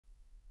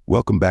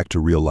Welcome back to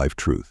Real Life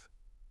Truth,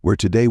 where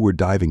today we're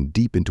diving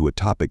deep into a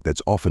topic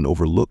that's often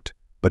overlooked,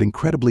 but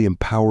incredibly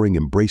empowering: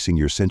 embracing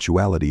your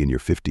sensuality in your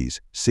 50s,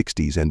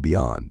 60s, and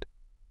beyond.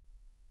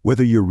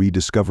 Whether you're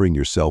rediscovering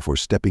yourself or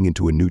stepping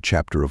into a new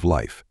chapter of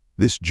life,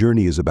 this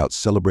journey is about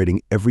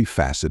celebrating every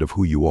facet of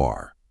who you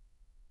are.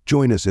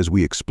 Join us as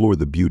we explore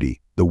the beauty,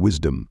 the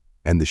wisdom,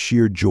 and the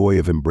sheer joy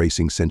of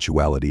embracing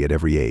sensuality at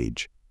every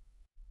age.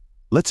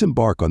 Let's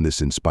embark on this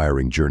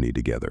inspiring journey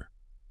together.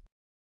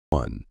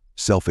 1.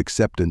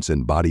 Self-acceptance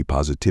and body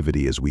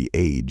positivity. As we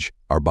age,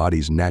 our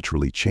bodies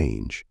naturally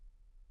change.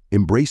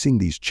 Embracing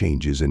these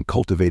changes and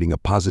cultivating a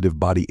positive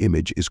body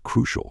image is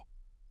crucial.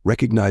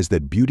 Recognize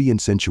that beauty and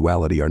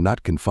sensuality are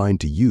not confined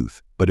to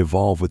youth, but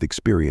evolve with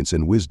experience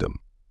and wisdom.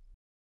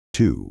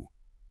 2.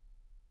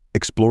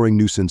 Exploring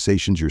new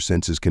sensations. Your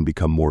senses can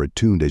become more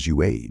attuned as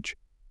you age.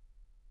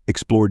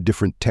 Explore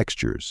different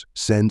textures,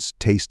 scents,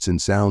 tastes,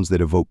 and sounds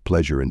that evoke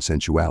pleasure and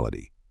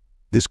sensuality.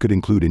 This could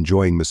include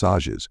enjoying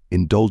massages,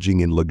 indulging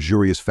in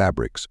luxurious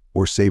fabrics,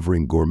 or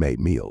savoring gourmet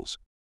meals.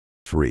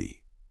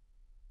 3.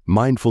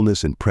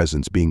 Mindfulness and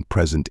presence. Being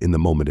present in the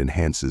moment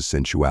enhances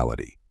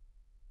sensuality.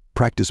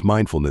 Practice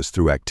mindfulness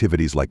through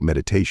activities like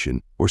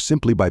meditation or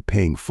simply by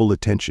paying full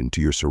attention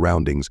to your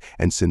surroundings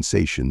and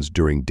sensations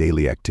during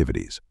daily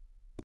activities.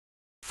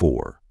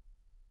 4.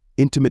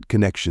 Intimate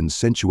connections.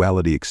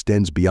 Sensuality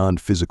extends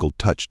beyond physical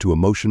touch to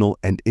emotional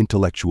and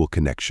intellectual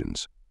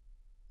connections.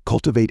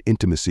 Cultivate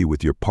intimacy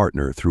with your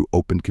partner through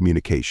open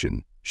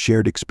communication,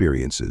 shared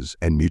experiences,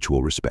 and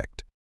mutual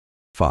respect.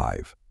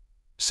 5.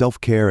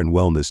 Self-care and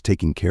wellness.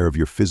 Taking care of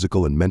your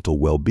physical and mental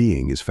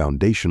well-being is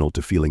foundational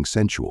to feeling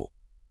sensual.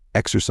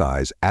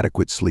 Exercise,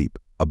 adequate sleep,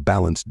 a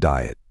balanced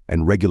diet,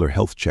 and regular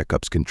health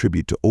checkups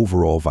contribute to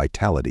overall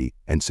vitality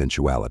and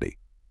sensuality.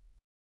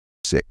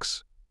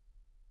 6.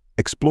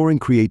 Exploring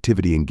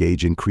creativity.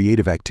 Engage in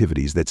creative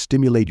activities that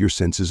stimulate your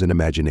senses and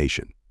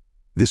imagination.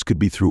 This could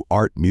be through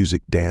art,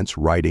 music, dance,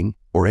 writing,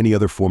 or any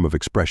other form of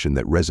expression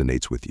that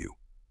resonates with you.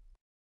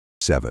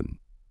 7.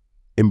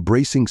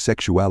 Embracing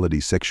sexuality.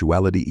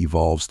 Sexuality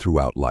evolves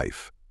throughout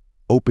life.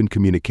 Open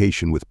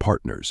communication with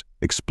partners,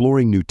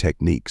 exploring new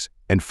techniques,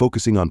 and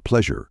focusing on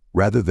pleasure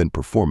rather than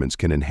performance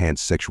can enhance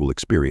sexual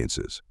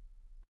experiences.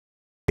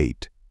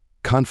 8.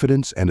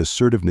 Confidence and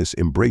assertiveness.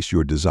 Embrace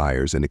your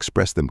desires and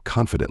express them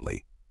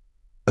confidently.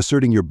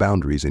 Asserting your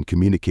boundaries and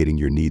communicating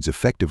your needs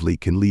effectively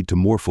can lead to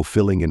more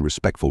fulfilling and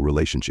respectful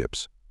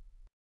relationships.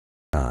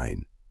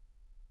 9.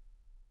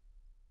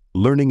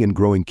 Learning and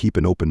growing. Keep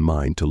an open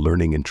mind to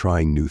learning and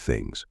trying new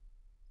things.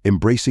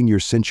 Embracing your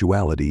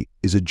sensuality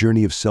is a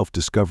journey of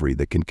self-discovery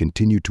that can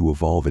continue to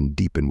evolve and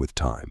deepen with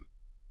time.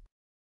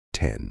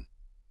 10.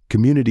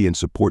 Community and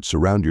support.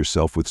 Surround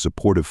yourself with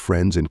supportive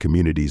friends and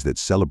communities that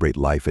celebrate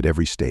life at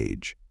every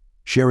stage.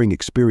 Sharing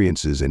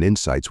experiences and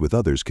insights with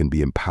others can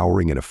be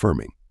empowering and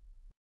affirming.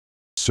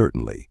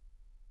 Certainly.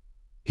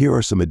 Here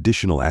are some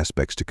additional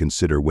aspects to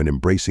consider when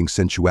embracing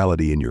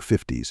sensuality in your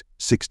 50s,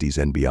 60s,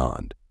 and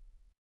beyond.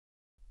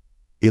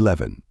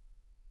 11.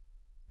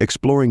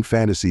 Exploring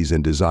fantasies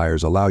and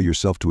desires. Allow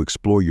yourself to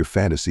explore your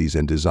fantasies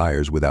and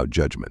desires without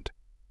judgment.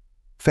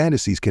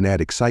 Fantasies can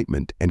add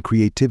excitement and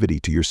creativity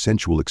to your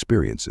sensual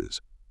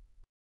experiences.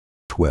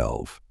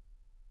 12.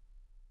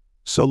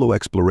 Solo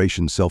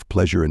exploration.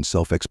 Self-pleasure and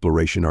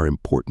self-exploration are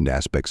important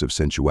aspects of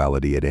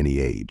sensuality at any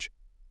age.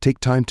 Take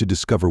time to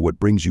discover what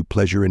brings you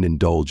pleasure and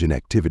indulge in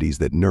activities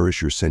that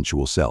nourish your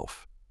sensual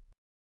self.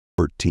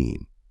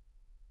 13.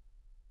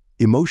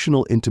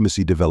 Emotional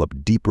intimacy. Develop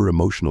deeper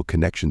emotional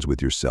connections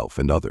with yourself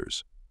and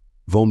others.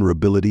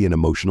 Vulnerability and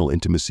emotional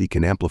intimacy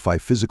can amplify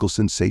physical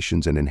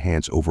sensations and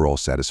enhance overall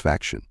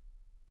satisfaction.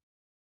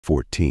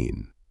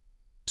 14.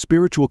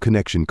 Spiritual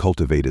connection.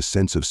 Cultivate a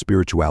sense of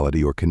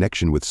spirituality or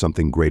connection with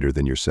something greater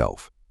than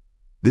yourself.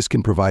 This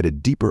can provide a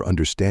deeper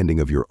understanding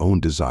of your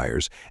own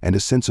desires and a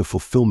sense of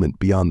fulfillment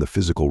beyond the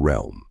physical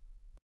realm.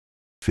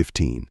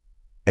 15.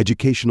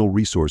 Educational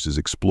resources.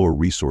 Explore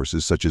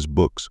resources such as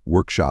books,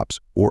 workshops,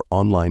 or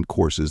online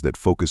courses that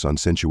focus on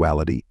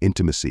sensuality,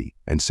 intimacy,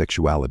 and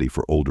sexuality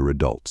for older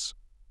adults.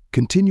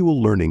 Continual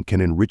learning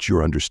can enrich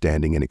your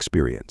understanding and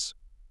experience.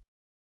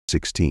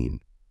 16.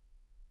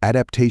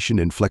 Adaptation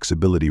and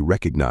flexibility.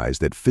 Recognize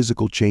that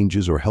physical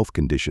changes or health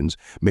conditions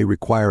may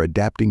require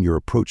adapting your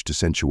approach to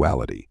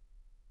sensuality.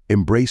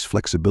 Embrace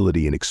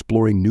flexibility in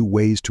exploring new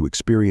ways to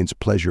experience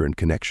pleasure and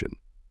connection.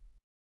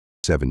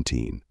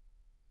 17.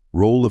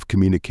 Role of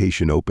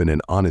communication. Open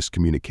and honest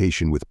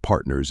communication with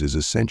partners is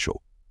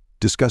essential.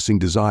 Discussing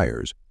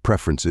desires,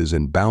 preferences,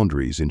 and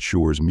boundaries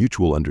ensures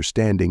mutual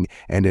understanding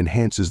and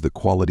enhances the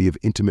quality of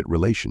intimate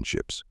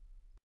relationships.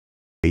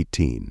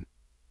 18.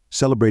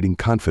 Celebrating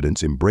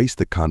confidence. Embrace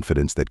the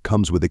confidence that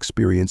comes with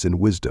experience and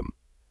wisdom.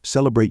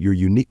 Celebrate your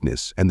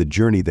uniqueness and the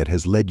journey that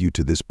has led you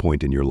to this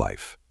point in your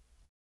life.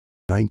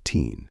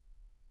 19.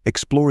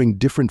 Exploring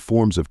different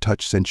forms of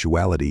touch.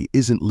 Sensuality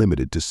isn't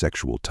limited to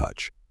sexual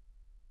touch.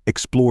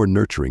 Explore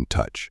nurturing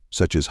touch,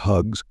 such as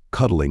hugs,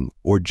 cuddling,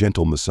 or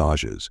gentle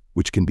massages,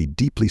 which can be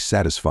deeply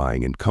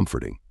satisfying and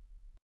comforting.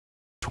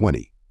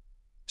 20.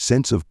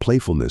 sense of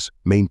playfulness.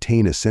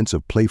 Maintain a sense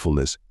of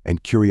playfulness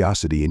and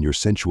curiosity in your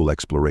sensual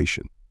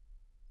exploration.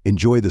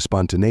 Enjoy the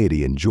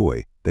spontaneity and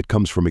joy that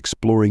comes from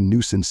exploring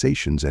new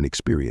sensations and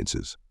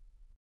experiences.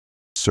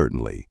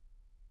 Certainly.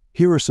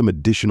 Here are some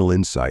additional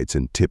insights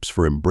and tips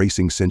for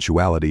embracing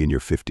sensuality in your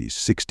 50s,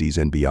 60s,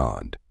 and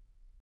beyond.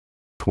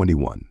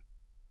 21.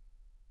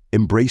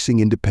 Embracing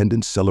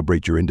independence.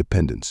 Celebrate your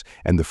independence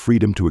and the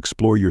freedom to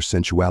explore your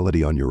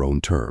sensuality on your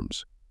own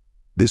terms.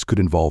 This could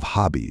involve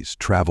hobbies,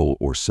 travel,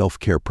 or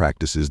self-care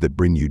practices that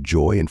bring you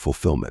joy and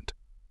fulfillment.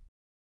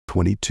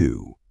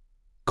 22.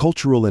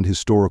 Cultural and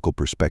historical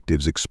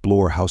perspectives.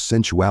 Explore how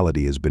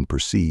sensuality has been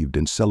perceived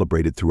and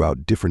celebrated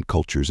throughout different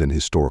cultures and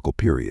historical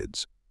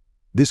periods.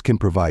 This can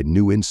provide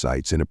new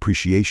insights and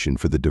appreciation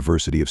for the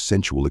diversity of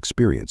sensual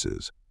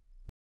experiences.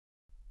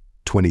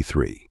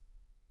 23.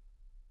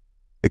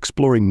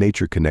 Exploring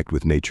nature. Connect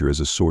with nature as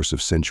a source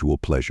of sensual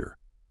pleasure.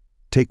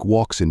 Take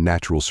walks in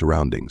natural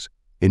surroundings,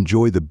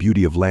 enjoy the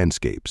beauty of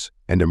landscapes,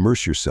 and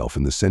immerse yourself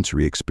in the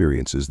sensory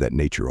experiences that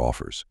nature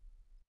offers.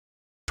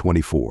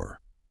 24.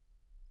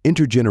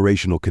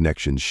 Intergenerational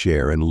connections.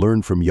 Share and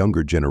learn from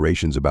younger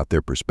generations about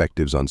their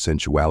perspectives on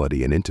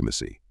sensuality and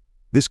intimacy.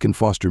 This can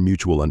foster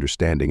mutual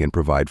understanding and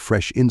provide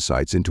fresh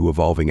insights into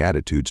evolving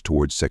attitudes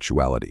towards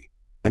sexuality.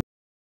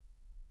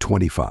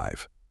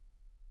 25.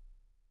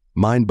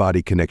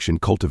 Mind-body connection.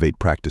 Cultivate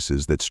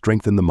practices that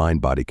strengthen the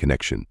mind-body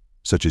connection,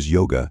 such as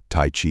yoga,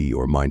 tai chi,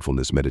 or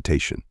mindfulness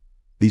meditation.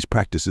 These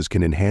practices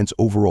can enhance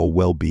overall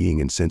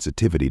well-being and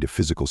sensitivity to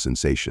physical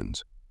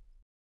sensations.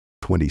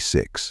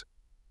 26.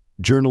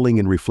 Journaling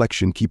and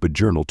reflection. Keep a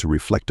journal to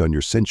reflect on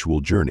your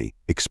sensual journey,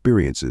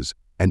 experiences,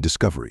 and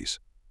discoveries.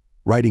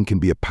 Writing can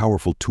be a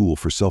powerful tool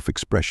for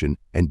self-expression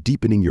and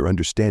deepening your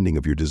understanding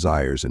of your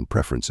desires and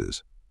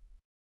preferences.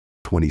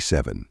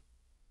 27.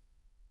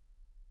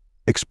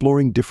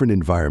 Exploring different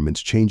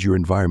environments. Change your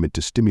environment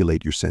to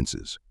stimulate your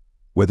senses.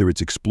 Whether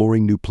it's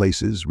exploring new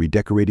places,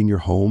 redecorating your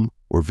home,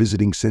 or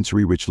visiting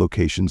sensory-rich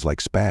locations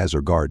like spas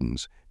or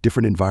gardens,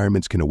 different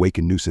environments can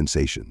awaken new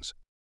sensations.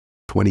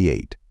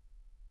 28.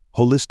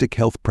 Holistic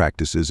health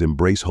practices.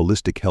 Embrace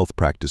holistic health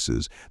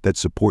practices that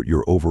support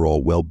your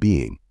overall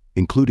well-being,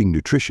 including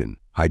nutrition,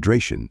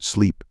 hydration,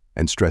 sleep,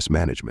 and stress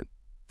management.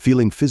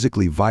 Feeling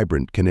physically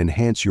vibrant can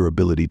enhance your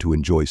ability to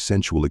enjoy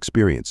sensual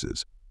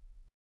experiences.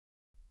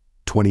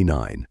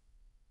 29.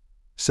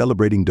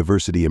 Celebrating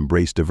diversity.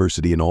 Embrace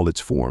diversity in all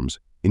its forms,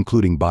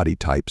 including body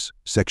types,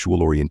 sexual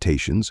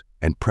orientations,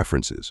 and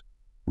preferences.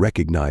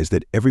 Recognize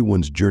that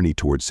everyone's journey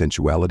towards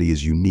sensuality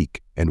is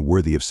unique and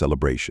worthy of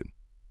celebration.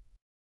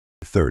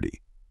 30.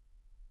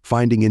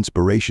 Finding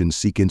inspiration.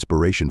 Seek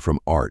inspiration from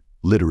art,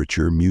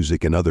 literature,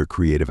 music, and other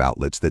creative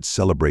outlets that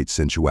celebrate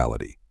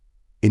sensuality.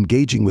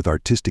 Engaging with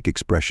artistic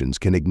expressions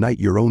can ignite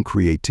your own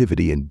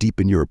creativity and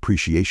deepen your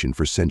appreciation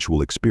for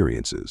sensual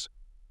experiences.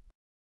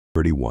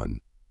 31.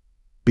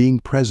 Being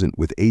present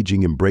with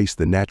aging. Embrace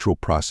the natural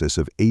process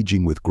of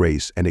aging with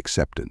grace and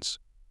acceptance.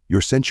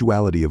 Your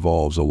sensuality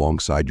evolves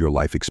alongside your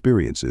life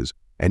experiences,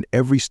 and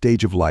every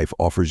stage of life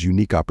offers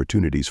unique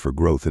opportunities for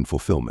growth and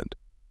fulfillment.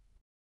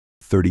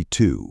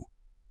 32.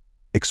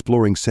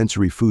 Exploring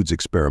sensory foods.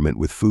 Experiment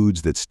with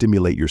foods that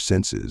stimulate your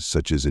senses,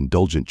 such as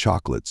indulgent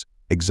chocolates,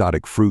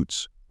 exotic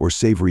fruits, or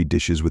savory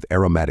dishes with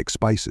aromatic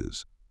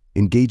spices.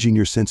 Engaging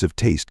your sense of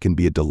taste can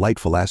be a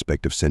delightful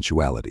aspect of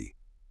sensuality.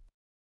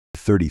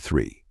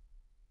 33.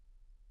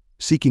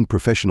 Seeking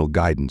professional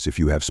guidance. If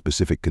you have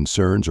specific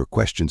concerns or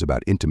questions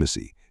about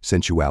intimacy,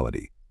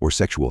 sensuality, or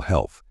sexual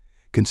health,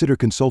 consider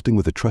consulting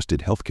with a trusted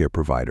healthcare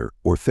provider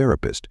or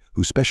therapist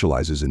who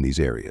specializes in these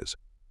areas.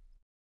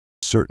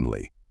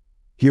 Certainly.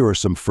 Here are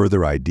some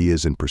further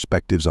ideas and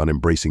perspectives on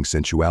embracing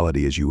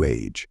sensuality as you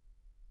age.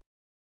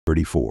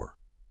 34.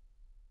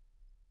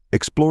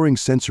 Exploring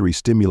sensory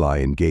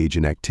stimuli. Engage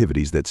in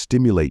activities that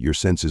stimulate your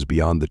senses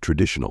beyond the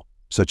traditional,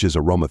 such as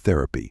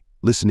aromatherapy,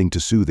 listening to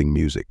soothing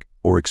music,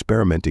 or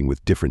experimenting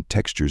with different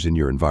textures in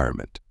your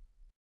environment.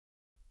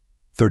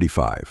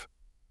 35.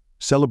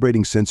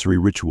 Celebrating sensory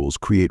rituals.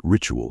 Create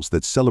rituals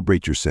that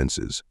celebrate your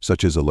senses,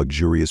 such as a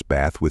luxurious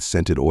bath with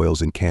scented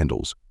oils and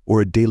candles, or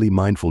a daily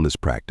mindfulness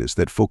practice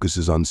that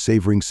focuses on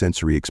savoring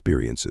sensory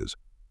experiences.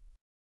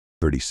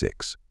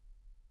 36.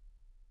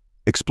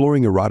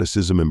 Exploring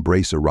eroticism.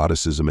 Embrace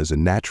eroticism as a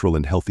natural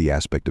and healthy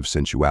aspect of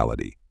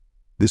sensuality.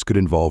 This could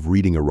involve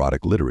reading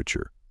erotic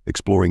literature,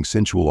 exploring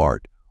sensual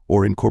art,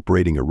 or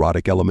incorporating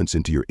erotic elements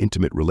into your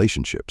intimate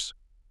relationships.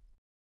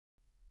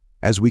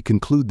 As we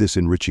conclude this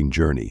enriching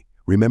journey,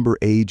 remember,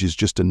 age is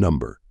just a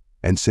number,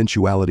 and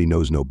sensuality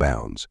knows no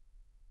bounds.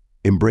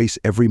 Embrace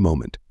every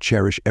moment,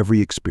 cherish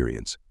every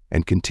experience,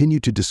 and continue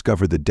to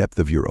discover the depth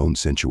of your own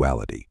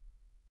sensuality.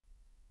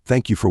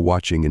 Thank you for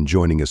watching and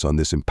joining us on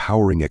this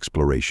empowering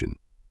exploration.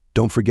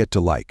 Don't forget to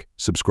like,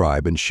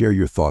 subscribe, and share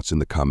your thoughts in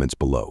the comments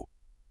below.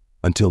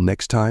 Until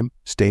next time,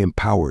 stay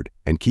empowered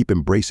and keep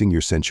embracing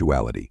your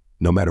sensuality,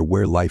 no matter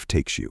where life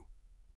takes you.